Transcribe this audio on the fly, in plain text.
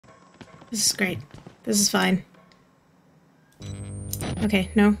This is great. This is fine.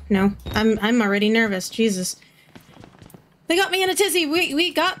 Okay, no. I'm already nervous. Jesus. They got me in a tizzy.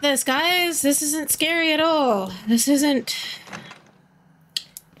 We got this, guys. This isn't scary at all. This isn't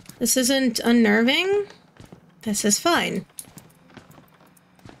unnerving. This is fine.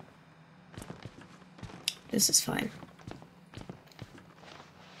 This is fine.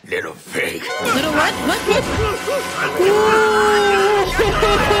 Little pig. Little what? What?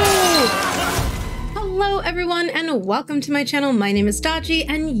 Hello everyone and welcome to my channel. My name is Dodgy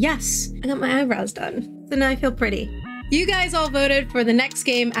and yes, I got my eyebrows done. So now I feel pretty. You guys all voted for the next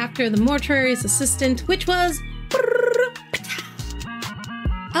game after the Mortuary's Assistant, which was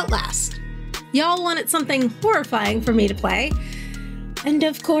Outlast. Y'all wanted something horrifying for me to play, and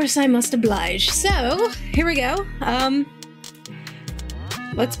of course I must oblige. So here we go.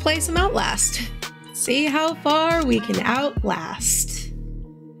 Let's play some Outlast. See how far we can outlast.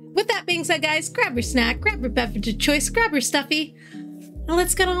 With that being said, guys, grab your snack, grab your beverage of choice, grab your stuffy, and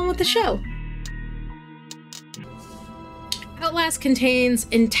let's get on with the show. Outlast contains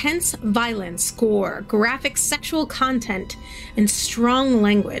intense violence, gore, graphic sexual content, and strong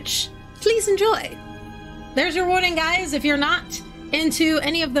language. Please enjoy. There's your warning, guys. If you're not into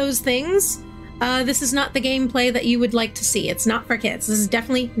any of those things, this is not the gameplay that you would like to see. It's not for kids. This is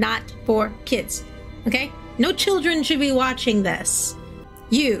definitely not for kids. Okay? No children should be watching this.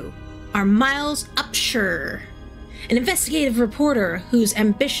 You are Miles Upshur, an investigative reporter whose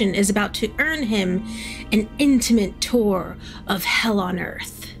ambition is about to earn him an intimate tour of hell on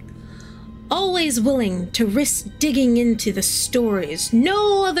earth. Always willing to risk digging into the stories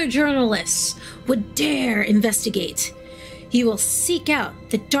no other journalists would dare investigate, he will seek out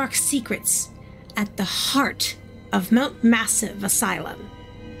the dark secrets at the heart of Mount Massive Asylum.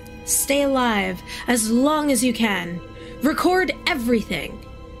 Stay alive as long as you can. Record everything.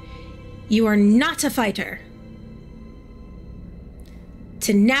 You are not a fighter.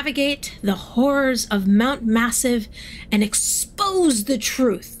 To navigate the horrors of Mount Massive and expose the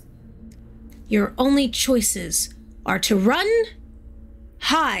truth, your only choices are to run,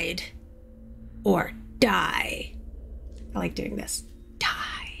 hide, or die. I like doing this.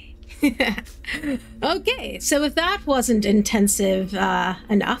 Die. Okay, so if that wasn't intensive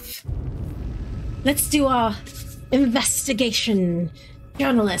enough, let's do our investigation.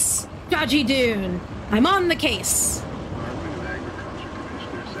 Journalist, Dodgy Dune, I'm on the case.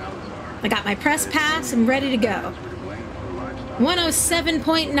 I got my press pass, I'm ready to go.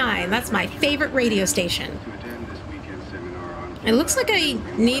 107.9, that's my favorite radio station. It looks like I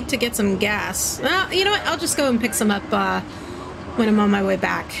need to get some gas. Well, you know what, I'll just go and pick some up when I'm on my way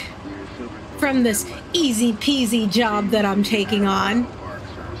back from this easy peasy job that I'm taking on.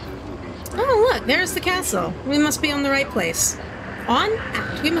 Oh look, there's the castle. We must be on the right place. On?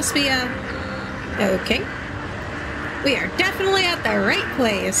 Out. We must be, okay. We are definitely at the right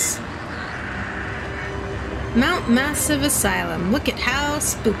place. Mount Massive Asylum. Look at how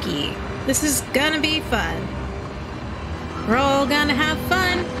spooky. This is gonna be fun. We're all gonna have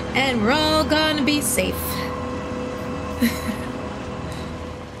fun, and we're all gonna be safe.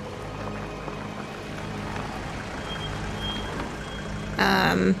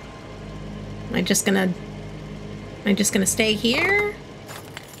 Am I just gonna stay here?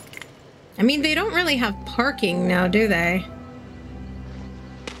 I mean, they don't really have parking now, do they?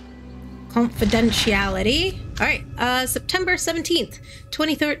 Confidentiality. Alright, September 17th,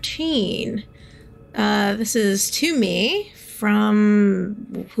 2013. This is to me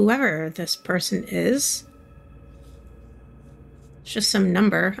from whoever this person is. It's just some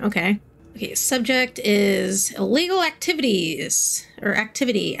number. Okay. Okay, subject is illegal activities or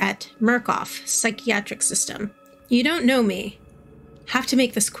activity at Murkoff Psychiatric System. You don't know me. Have to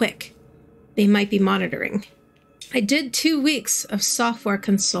make this quick. They might be monitoring. I did 2 weeks of software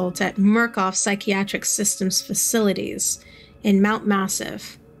consult at Murkoff Psychiatric Systems facilities in Mount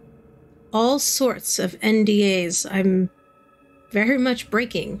Massive. All sorts of NDAs I'm very much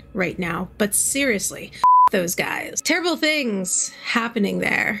breaking right now, but seriously, those guys. Terrible things happening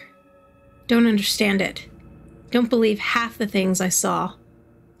there. Don't understand it. Don't believe half the things I saw.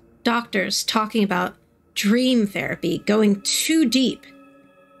 Doctors talking about dream therapy, going too deep,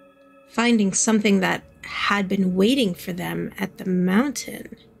 finding something that had been waiting for them at the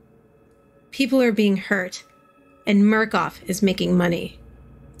mountain. People are being hurt, and Murkoff is making money.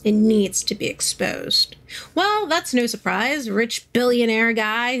 It needs to be exposed. Well, that's no surprise. A rich billionaire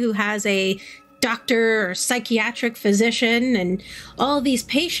guy who has a doctor or psychiatric physician and all these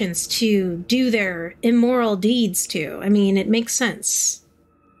patients to do their immoral deeds to. I mean, it makes sense.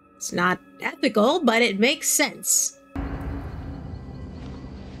 It's not ethical, but it makes sense.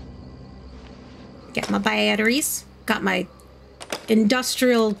 Get my batteries. Got my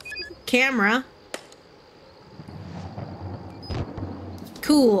industrial camera.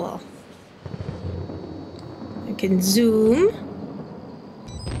 Cool. I can zoom.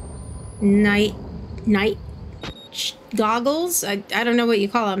 Night goggles. I don't know what you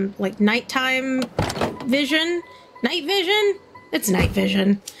call them. Like nighttime vision? Night vision? It's night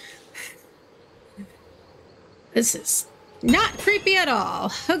vision. This is not creepy at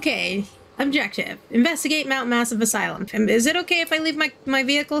all. Okay. Objective. Investigate Mount Massive Asylum. Is it okay if I leave my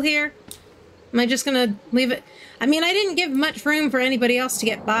vehicle here? Am I just gonna leave it? I mean, I didn't give much room for anybody else to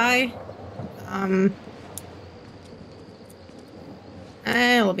get by.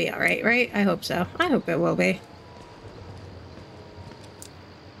 It'll be alright, right? I hope so. I hope it will be.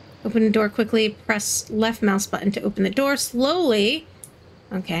 Open the door quickly. Press left mouse button to open the door slowly.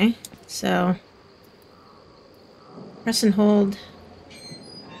 Okay, so... press and hold.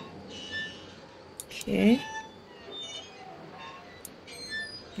 Okay.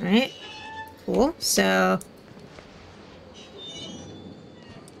 Alright. Cool. So...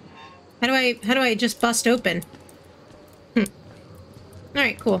 How do I just bust open?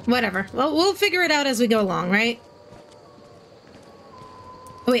 Alright, cool. Whatever. Well, we'll figure it out as we go along, right?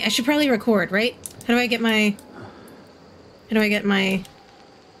 Oh wait, I should probably record, right? How do I get my...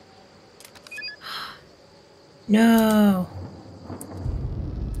 No!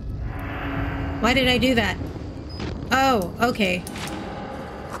 Why did I do that? Oh, okay.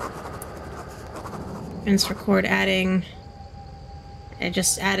 Let's record adding... I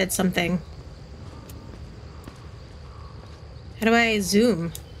just added something. How do I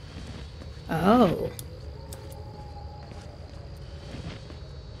zoom? Oh.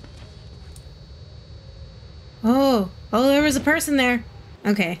 Oh, there was a person there.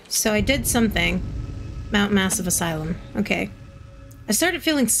 Okay, so I did something. Mount Massive Asylum. Okay. I started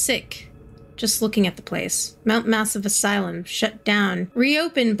feeling sick just looking at the place. Mount Massive Asylum shut down,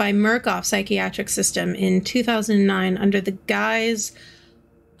 reopened by Murkoff Psychiatric System in 2009 under the guise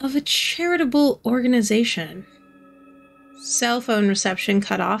of a charitable organization. Cell phone reception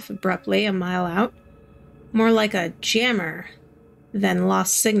cut off abruptly a mile out. More like a jammer than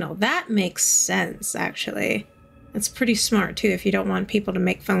lost signal. That makes sense, actually. That's pretty smart, too, if you don't want people to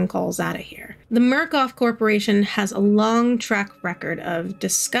make phone calls out of here. The Murkoff Corporation has a long track record of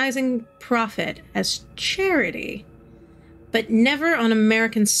disguising profit as charity, but never on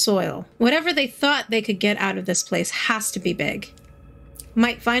American soil. Whatever they thought they could get out of this place has to be big.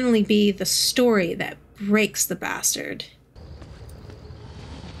 Might finally be the story that breaks the bastard.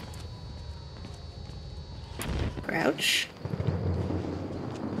 Crouch.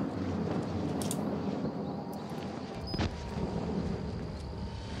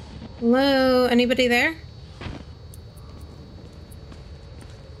 Hello? Anybody there?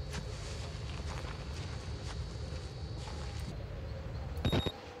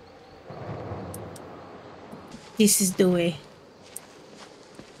 This is the way.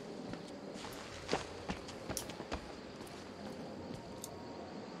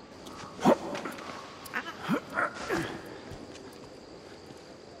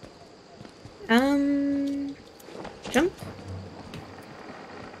 Jump.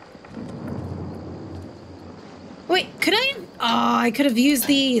 Wait, could I? Oh, I could have used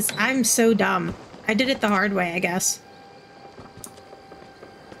these. I'm so dumb. I did it the hard way, I guess.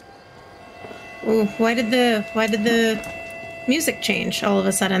 Oh, why did the music change all of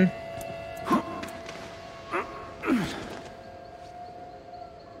a sudden?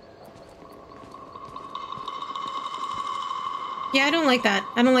 Yeah, I don't like that.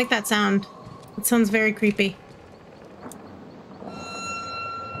 I don't like that sound. It sounds very creepy.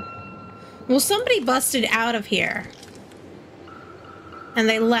 Well, somebody busted out of here. And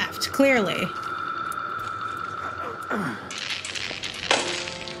they left, clearly.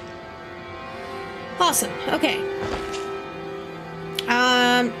 Awesome. Okay.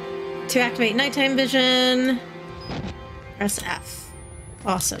 To activate nighttime vision, press F.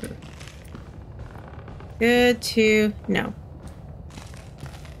 Awesome. Good to know.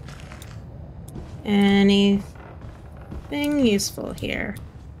 Anything useful here?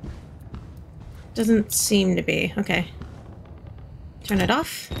 Doesn't seem to be. Okay. Turn it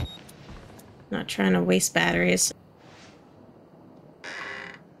off. Not trying to waste batteries.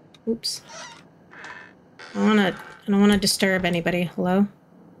 Oops. I don't wanna disturb anybody. Hello?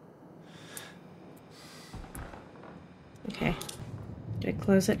 Okay. Do I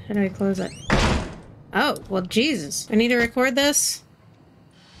close it? How do I close it? Oh, well, Jesus. I need to record this?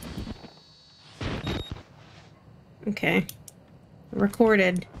 Okay.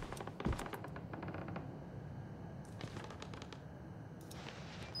 Recorded.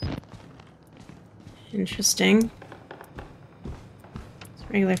 Interesting. It's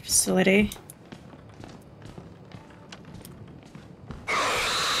a regular facility.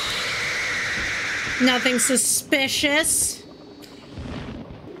 Nothing suspicious.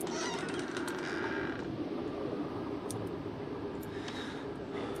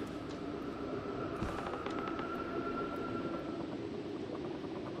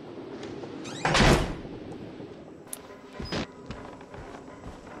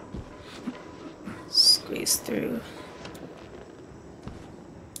 Squeeze through.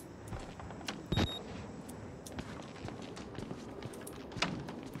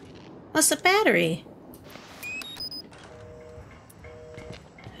 What's a battery?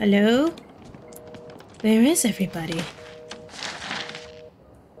 Hello? Where is everybody?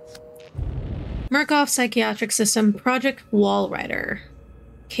 Murkoff Psychiatric System, Project Wallrider.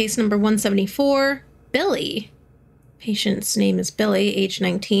 Case number 174, Billy. Patient's name is Billy, age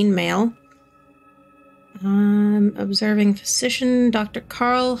 19, male. Observing physician, Dr.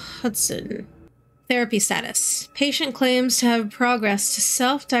 Carl Hudson. Therapy status. Patient claims to have progressed to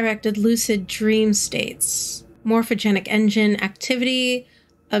self-directed lucid dream states. Morphogenic engine activity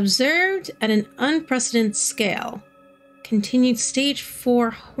observed at an unprecedented scale. Continued stage 4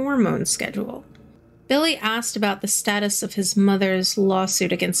 hormone schedule. Billy asked about the status of his mother's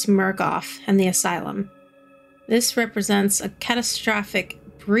lawsuit against Murkoff and the asylum. This represents a catastrophic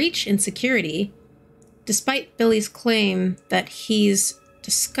breach in security, despite Billy's claim that he's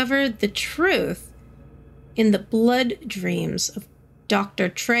discovered the truth in the blood dreams of Dr.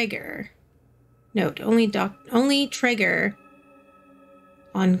 Traeger. Note, only Traeger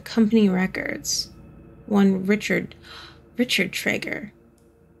on company records. One Richard Traeger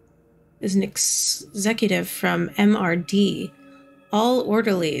is an executive from MRD. All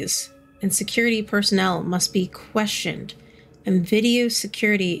orderlies and security personnel must be questioned and video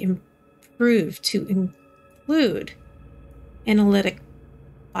security improved to include analytic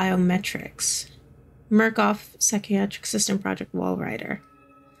biometrics. Murkoff Psychiatric System Project Wallrider.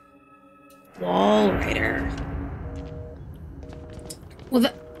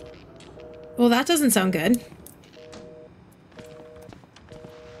 Well, that doesn't sound good.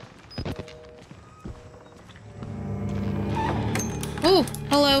 Oh,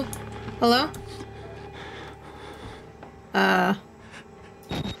 hello. Hello?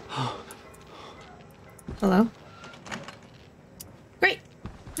 Hello? Great.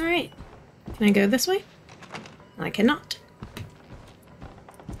 Alright. Can I go this way? I cannot.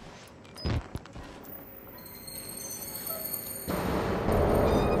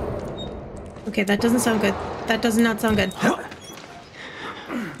 Okay, that doesn't sound good. That does not sound good.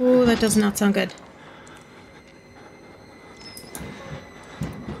 Oh, that does not sound good.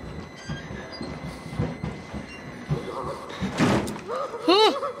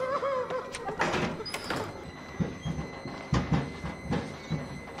 Oh!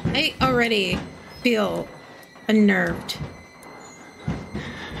 I already feel unnerved.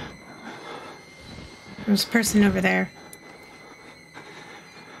 There's a person over there.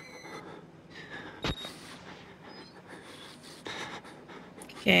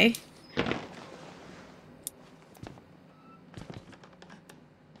 Okay.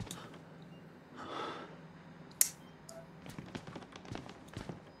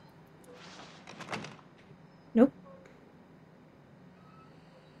 Nope.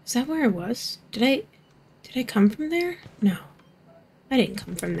 Is that where I was? Did I come from there? No. I didn't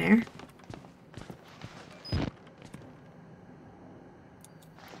come from there.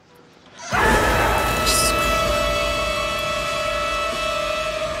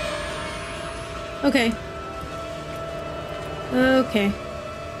 Okay. Okay.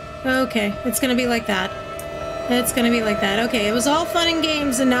 Okay. It's gonna be like that. It's gonna be like that. Okay, it was all fun and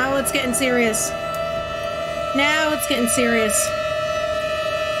games, and now it's getting serious. Now it's getting serious.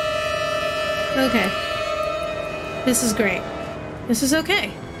 Okay. This is great. This is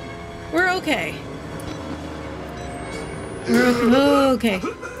okay. We're okay. We're okay.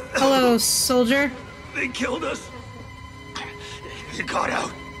 Hello, soldier. They killed us. You got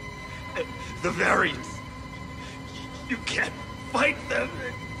out. The variants. You can't fight them.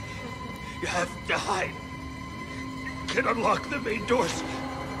 You have to hide. You can unlock the main doors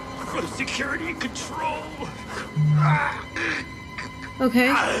from security control. Okay.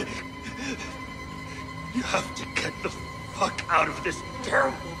 You have to get the fuck out of this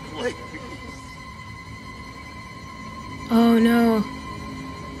terrible place. Oh no.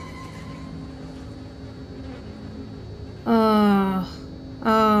 Oh.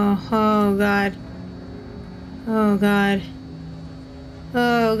 Oh, oh god. Oh god.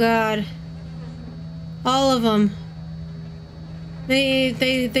 Oh god. All of them.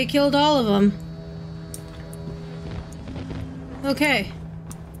 They killed all of them. Okay.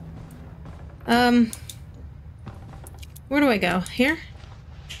 Where do I go? Here?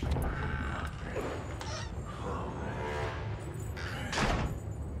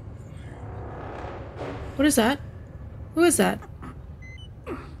 What is that? Who is that?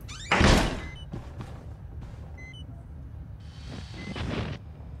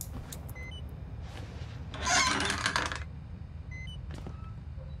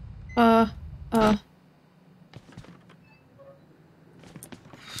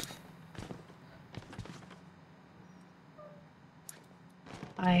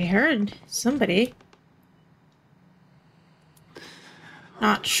 I heard somebody.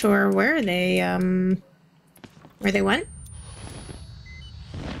 Not sure where they went.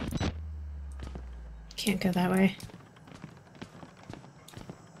 Can't go that way.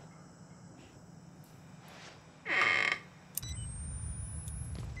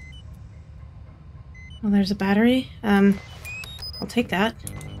 Well, there's a battery. I'll take that.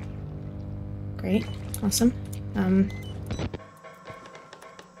 Great. Awesome.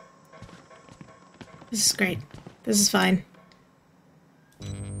 This is great. This is fine.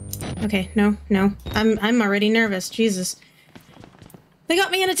 Okay, no. I'm already nervous. Jesus. They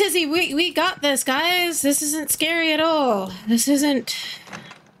got me in a tizzy. We got this, guys. This isn't scary at all. This isn't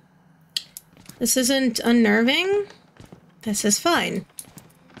unnerving. This is fine.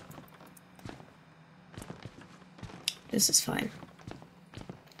 This is fine.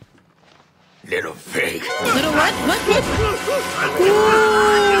 Little pig. Little what? What?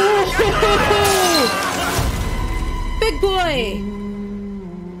 Big boy!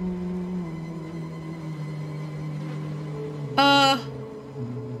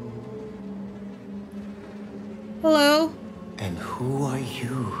 Hello? And who are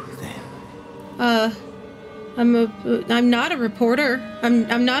you, then? I'm not a reporter.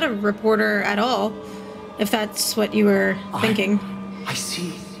 I'm not a reporter at all, if that's what you were thinking. I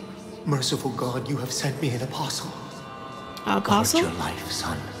see. Merciful God, you have sent me an apostle. Apostle? Guard your life,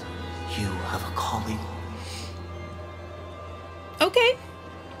 son. You have a calling. Okay.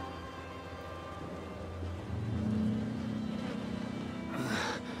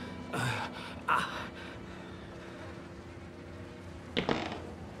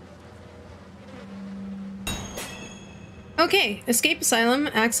 Okay, escape asylum,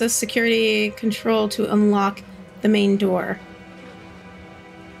 access security control to unlock the main door.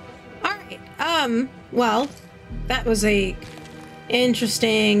 Alright, well, that was a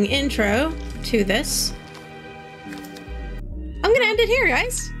interesting intro to this. I'm gonna end it here,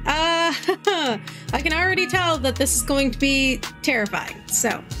 guys. I can already tell that this is going to be terrifying,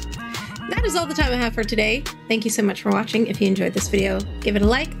 so that is all the time I have for today. Thank you so much for watching. If you enjoyed this video, give it a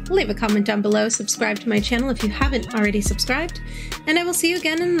like, leave a comment down below, subscribe to my channel if you haven't already subscribed, and I will see you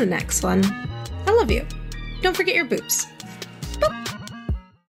again in the next one. I love you. Don't forget your boobs. Boop.